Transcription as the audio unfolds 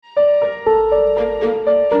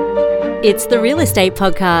It's the Real Estate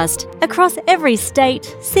Podcast, across every state,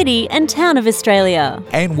 city and town of Australia.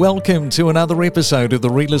 And welcome to another episode of the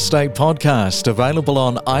Real Estate Podcast, available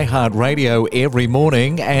on iHeartRadio every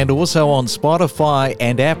morning and also on Spotify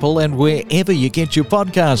and Apple and wherever you get your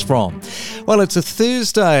podcast from. Well, it's a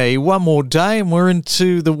Thursday, one more day, and we're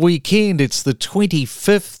into the weekend. It's the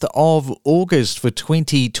 25th of August for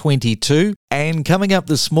 2022. And coming up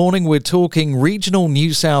this morning, we're talking regional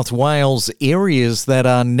New South Wales areas that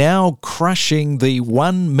are now crushing the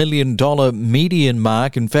 $1 million median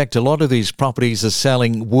mark. In fact, a lot of these properties are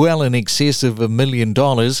selling well in excess of $1 million.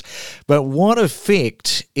 But what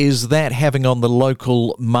effect is that having on the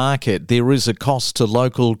local market? There is a cost to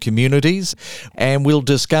local communities, and we'll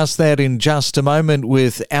discuss that in just a moment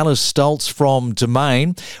with Alice Stoltz from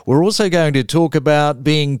Domain. We're also going to talk about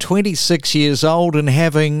being 26 years old and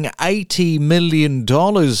having $80 million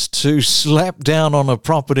to slap down on a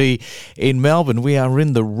property in Melbourne. We are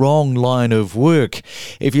in the wrong line of work.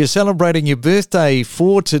 If you're celebrating your birthday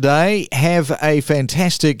for today, have a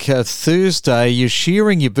fantastic Thursday. You're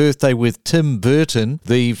sharing your birthday with Tim Burton,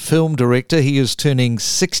 the film director. He is turning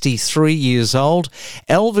 63 years old.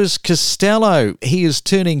 Elvis Costello, he is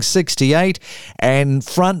turning 68. And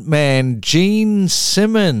frontman Gene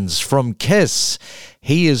Simmons from Kiss,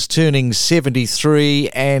 he is turning 73,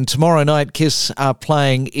 and tomorrow night Kiss are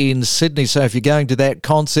playing in Sydney. So if you're going to that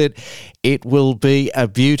concert, it will be a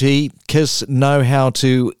beauty. Kiss know how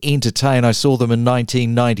to entertain. I saw them in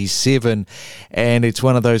 1997, and it's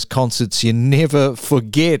one of those concerts you never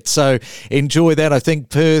forget. So enjoy that. I think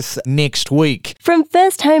Perth next week. From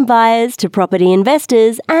first home buyers to property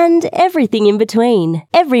investors and everything in between.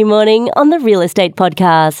 Every morning on the Real Estate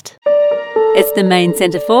Podcast. It's the Main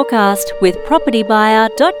Centre forecast with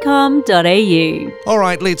propertybuyer.com.au. All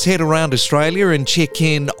right, let's head around Australia and check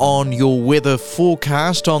in on your weather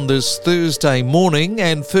forecast on this Thursday morning.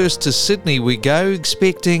 And first to Sydney we go,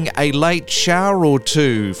 expecting a late shower or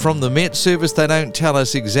two. From the Met Service, they don't tell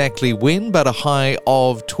us exactly when, but a high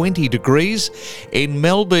of 20 degrees. In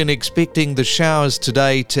Melbourne, expecting the showers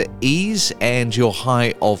today to ease and your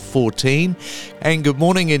high of 14. And good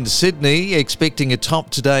morning in Sydney, expecting a top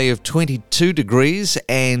today of 22 degrees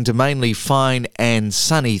and a mainly fine and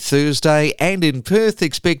sunny Thursday. And in Perth,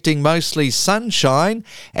 expecting mostly sunshine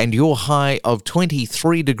and your high of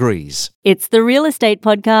 23 degrees. It's the Real Estate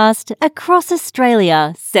Podcast, across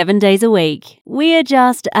Australia, 7 days a week. We are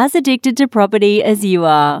just as addicted to property as you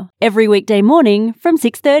are. Every weekday morning from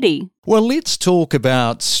 6:30. Well, let's talk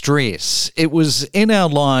about stress. It was in our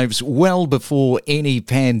lives well before any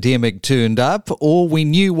pandemic turned up, or we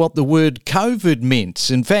knew what the word COVID meant.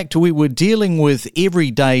 In fact, we were dealing with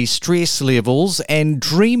everyday stress levels and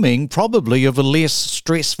dreaming probably of a less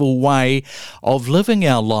stressful way of living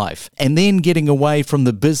our life, and then getting away from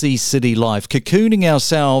the busy city life, cocooning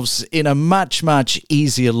ourselves in a much, much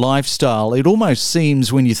easier lifestyle. It almost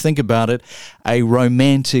seems, when you think about it, a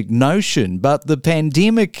romantic notion, but the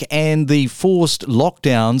pandemic and the forced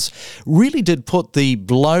lockdowns really did put the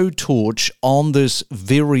blowtorch on this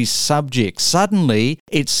very subject. Suddenly,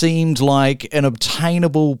 it seemed like an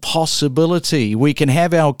obtainable possibility. We can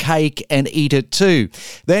have our cake and eat it too.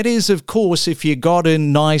 That is, of course, if you got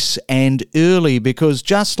in nice and early, because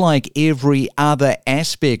just like every other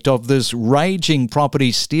aspect of this raging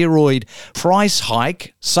property steroid price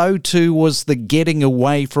hike, so too was the getting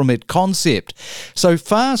away from it concept. So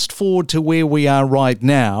fast forward to where we are right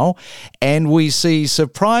now, and we see,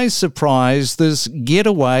 surprise, surprise, this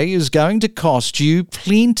getaway is going to cost you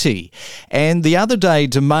plenty. And the other day,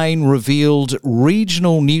 Domain revealed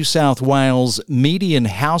regional New South Wales median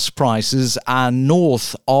house prices are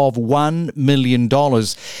north of $1 million.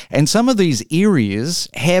 And some of these areas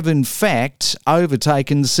have, in fact,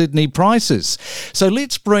 overtaken Sydney prices. So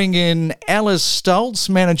let's bring in Alice Stoltz,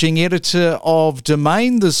 Managing Editor of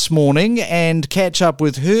Domain, this morning, and catch up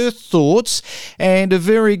with her thoughts. And a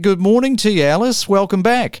very good morning to you, Alice. Welcome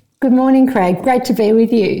back. Good morning, Craig. Great to be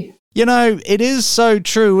with you. You know, it is so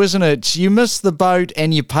true, isn't it? You miss the boat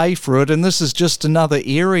and you pay for it, and this is just another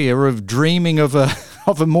area of dreaming of a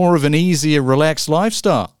more of an easier, relaxed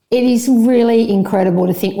lifestyle. It is really incredible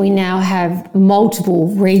to think we now have multiple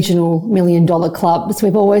regional $1 million clubs.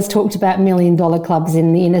 We've always talked about $1 million clubs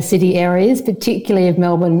in the inner city areas, particularly of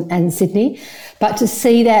Melbourne and Sydney. But to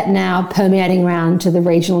see that now permeating around to the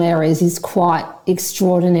regional areas is quite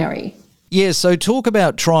extraordinary. Yeah, so talk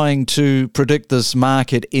about trying to predict this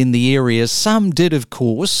market in the area. Some did, of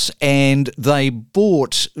course, and they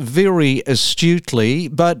bought very astutely.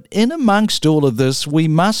 But in amongst all of this, we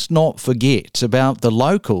must not forget about the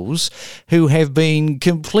locals who have been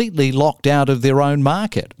completely locked out of their own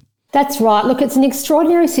market. That's right. Look, it's an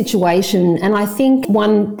extraordinary situation. And I think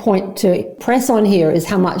one point to press on here is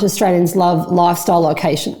how much Australians love lifestyle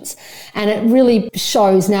locations. And it really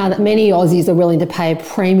shows now that many Aussies are willing to pay a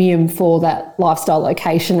premium for that lifestyle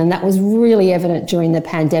location. And that was really evident during the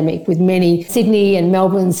pandemic, with many Sydney and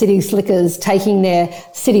Melbourne city slickers taking their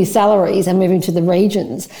city salaries and moving to the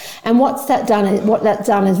regions. And what that's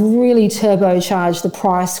done is really turbocharged the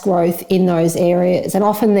price growth in those areas. And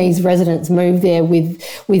often these residents move there with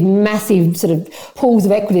massive sort of pools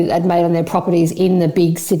of equity that they'd made on their properties in the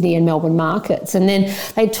big Sydney and Melbourne markets. And then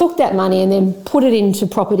they took that money and then put it into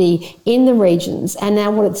property in the regions. And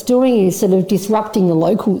now what it's doing is sort of disrupting the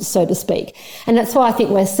locals, so to speak. And that's why I think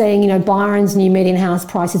we're seeing, Byron's new median house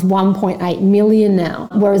price is $1.8 million now,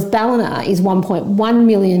 whereas Ballina is $1.1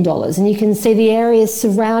 million. And you can see the areas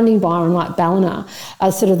surrounding Byron, like Ballina,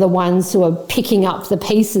 are sort of the ones who are picking up the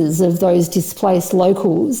pieces of those displaced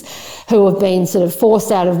locals who have been sort of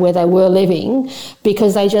forced out of where they were living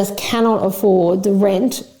because they just cannot afford the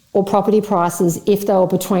rent or property prices if they were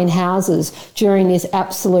between houses during this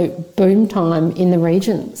absolute boom time in the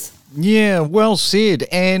regions. Yeah, well said.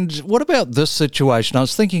 And what about this situation? I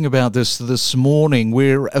was thinking about this morning,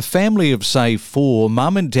 where a family of, say, four,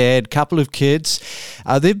 mum and dad, couple of kids,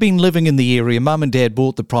 they've been living in the area. Mum and dad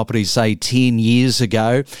bought the property, say, 10 years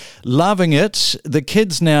ago, loving it. The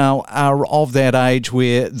kids now are of that age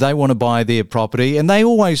where they want to buy their property, and they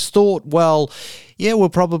always thought, well, yeah, we'll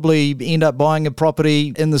probably end up buying a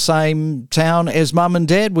property in the same town as mum and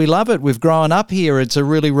dad. We love it. We've grown up here. It's a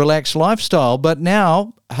really relaxed lifestyle. But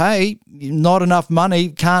now, hey, not enough money,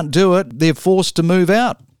 can't do it. They're forced to move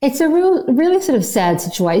out. It's a really sort of sad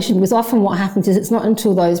situation, because often what happens is it's not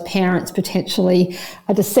until those parents potentially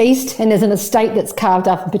are deceased and there's an estate that's carved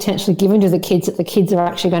up and potentially given to the kids that the kids are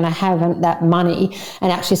actually going to have that money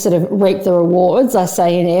and actually sort of reap the rewards, I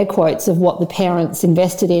say in air quotes, of what the parents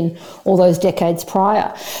invested in all those decades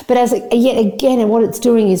prior. But yet again, and what it's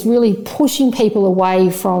doing is really pushing people away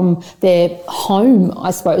from their home, I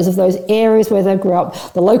suppose, of those areas where they grew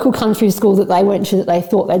up, the local country school that they went to that they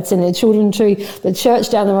thought they'd send their children to, the church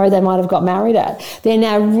down the road they might have got married at. They're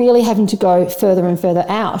now really having to go further and further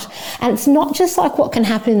out. And it's not just like what can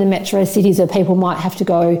happen in the metro cities where people might have to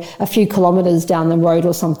go a few kilometres down the road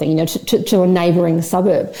or something, to a neighbouring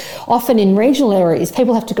suburb. Often in regional areas,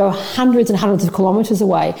 people have to go hundreds and hundreds of kilometres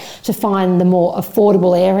away to find the more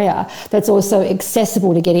affordable area that's also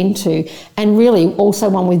accessible to get into, and really also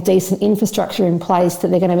one with decent infrastructure in place that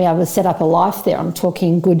they're going to be able to set up a life there. I'm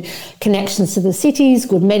talking good connections to the cities,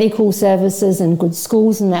 good medical services and good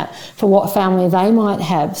schools and that for what family they might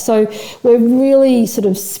have. So we're really sort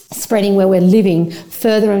of spreading where we're living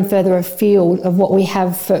further and further afield of what we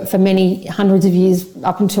have for many hundreds of years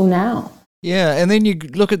up until now. Yeah, and then you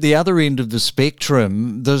look at the other end of the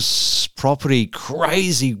spectrum, this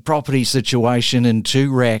crazy property situation in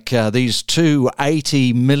Toorak, these two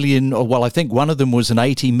 $80 million, I think one of them was an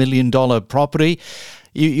 $80 million property.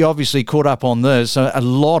 You obviously caught up on this, a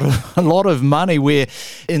lot of money, where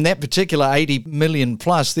in that particular 80 million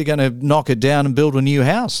plus, they're going to knock it down and build a new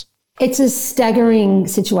house. It's a staggering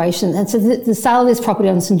situation. And so the sale of this property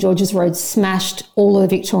on St George's Road smashed all of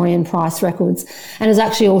the Victorian price records, and is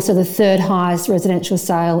actually also the third highest residential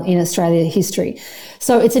sale in Australia history.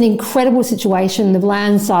 So it's an incredible situation. The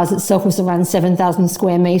land size itself was around 7,000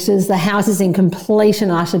 square metres. The house is in complete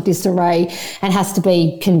and utter disarray and has to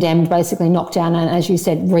be condemned, basically knocked down and, as you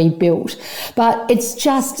said, rebuilt. But it's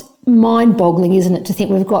just mind-boggling, isn't it, to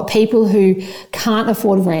think we've got people who can't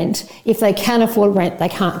afford rent. If they can afford rent, they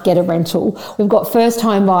can't get a rental. We've got first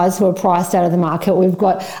home buyers who are priced out of the market. We've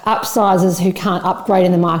got upsizers who can't upgrade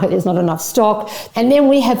in the market. There's not enough stock. And then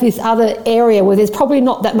we have this other area where there's probably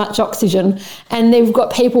not that much oxygen, and they've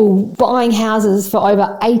got people buying houses for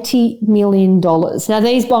over $80 million. Now,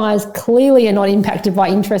 these buyers clearly are not impacted by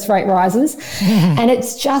interest rate rises. And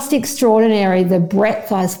it's just extraordinary, the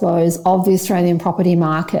breadth, I suppose, of the Australian property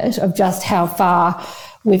market, of just how far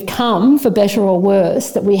we've come, for better or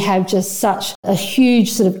worse, that we have just such a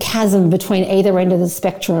huge sort of chasm between either end of the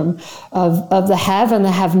spectrum of the have and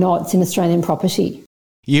the have-nots in Australian property.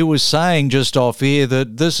 You were saying just off air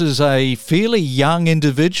that this is a fairly young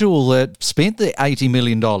individual that spent the $80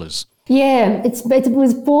 million. Yeah, it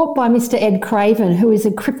was bought by Mr. Ed Craven, who is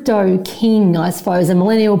a crypto king, I suppose, a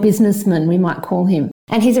millennial businessman, we might call him.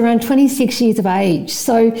 And he's around 26 years of age.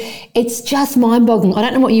 So it's just mind-boggling. I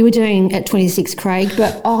don't know what you were doing at 26, Craig,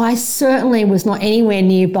 but I certainly was not anywhere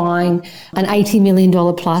near buying an $80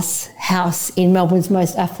 million plus house in Melbourne's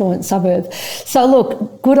most affluent suburb. So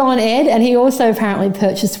look, good on Ed. And he also apparently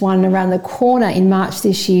purchased one around the corner in March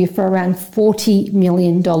this year for around $40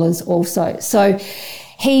 million also. So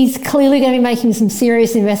He's clearly going to be making some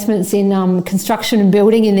serious investments in construction and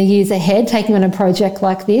building in the years ahead, taking on a project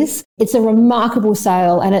like this. It's a remarkable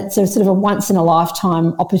sale, and it's a sort of a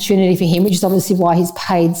once-in-a-lifetime opportunity for him, which is obviously why he's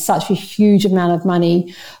paid such a huge amount of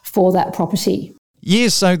money for that property.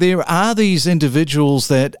 Yes, so there are these individuals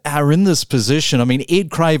that are in this position. I mean,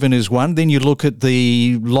 Ed Craven is one. Then you look at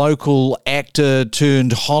the local actor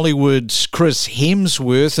turned Hollywood, Chris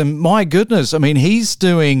Hemsworth, and my goodness, I mean, he's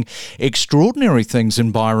doing extraordinary things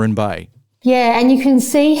in Byron Bay. Yeah, and you can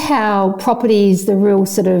see how property is the real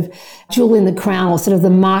sort of jewel in the crown, or sort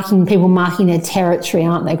of people marking their territory,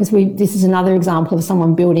 aren't they? Because this is another example of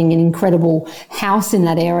someone building an incredible house in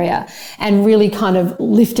that area and really kind of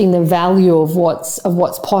lifting the value of what's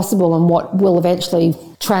possible and what will eventually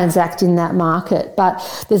transact in that market.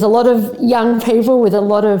 But there's a lot of young people with a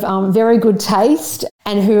lot of very good taste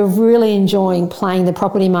and who are really enjoying playing the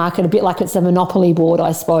property market a bit like it's a monopoly board,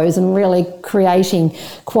 I suppose, and really creating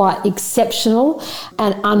quite exceptional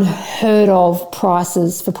and unheard of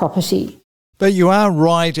prices for property. But you are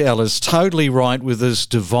right, Alice, totally right with this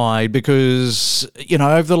divide because,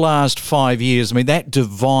 over the last 5 years, I mean, that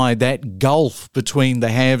divide, that gulf between the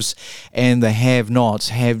haves and the have-nots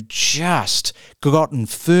have just gotten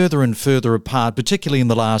further and further apart, particularly in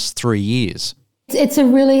the last 3 years. It's a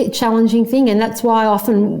really challenging thing, and that's why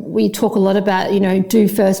often we talk a lot about, do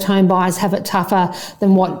first home buyers have it tougher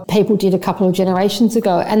than what people did a couple of generations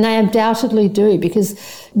ago? And they undoubtedly do, because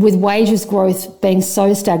with wages growth being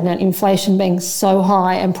so stagnant, inflation being so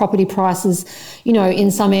high, and property prices,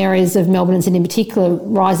 in some areas of Melbourne and Sydney in particular,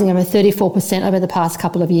 rising over 34% over the past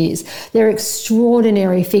couple of years. They're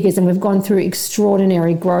extraordinary figures, and we've gone through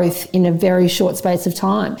extraordinary growth in a very short space of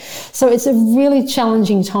time. So it's a really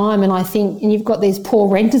challenging time, and I think, and you've got these poor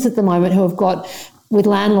renters at the moment who have got, with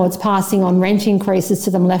landlords passing on rent increases to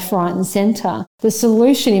them left, right and centre. The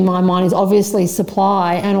solution in my mind is obviously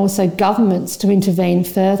supply and also governments to intervene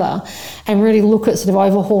further and really look at sort of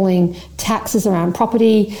overhauling taxes around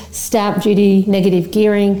property, stamp duty, negative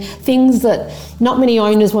gearing, things that not many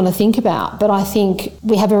owners want to think about. But I think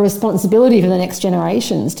we have a responsibility for the next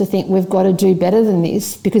generations to think we've got to do better than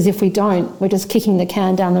this, because if we don't, we're just kicking the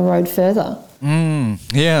can down the road further.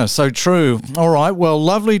 Yeah, so true. All right, well,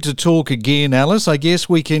 lovely to talk again, Alice. I guess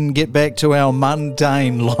we can get back to our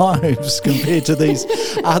mundane lives compared to these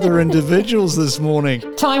other individuals this morning.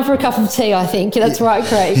 Time for a cup of tea, I think. That's right,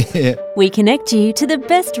 Craig. Yeah. We connect you to the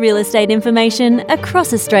best real estate information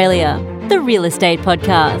across Australia. The Real Estate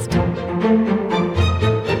Podcast.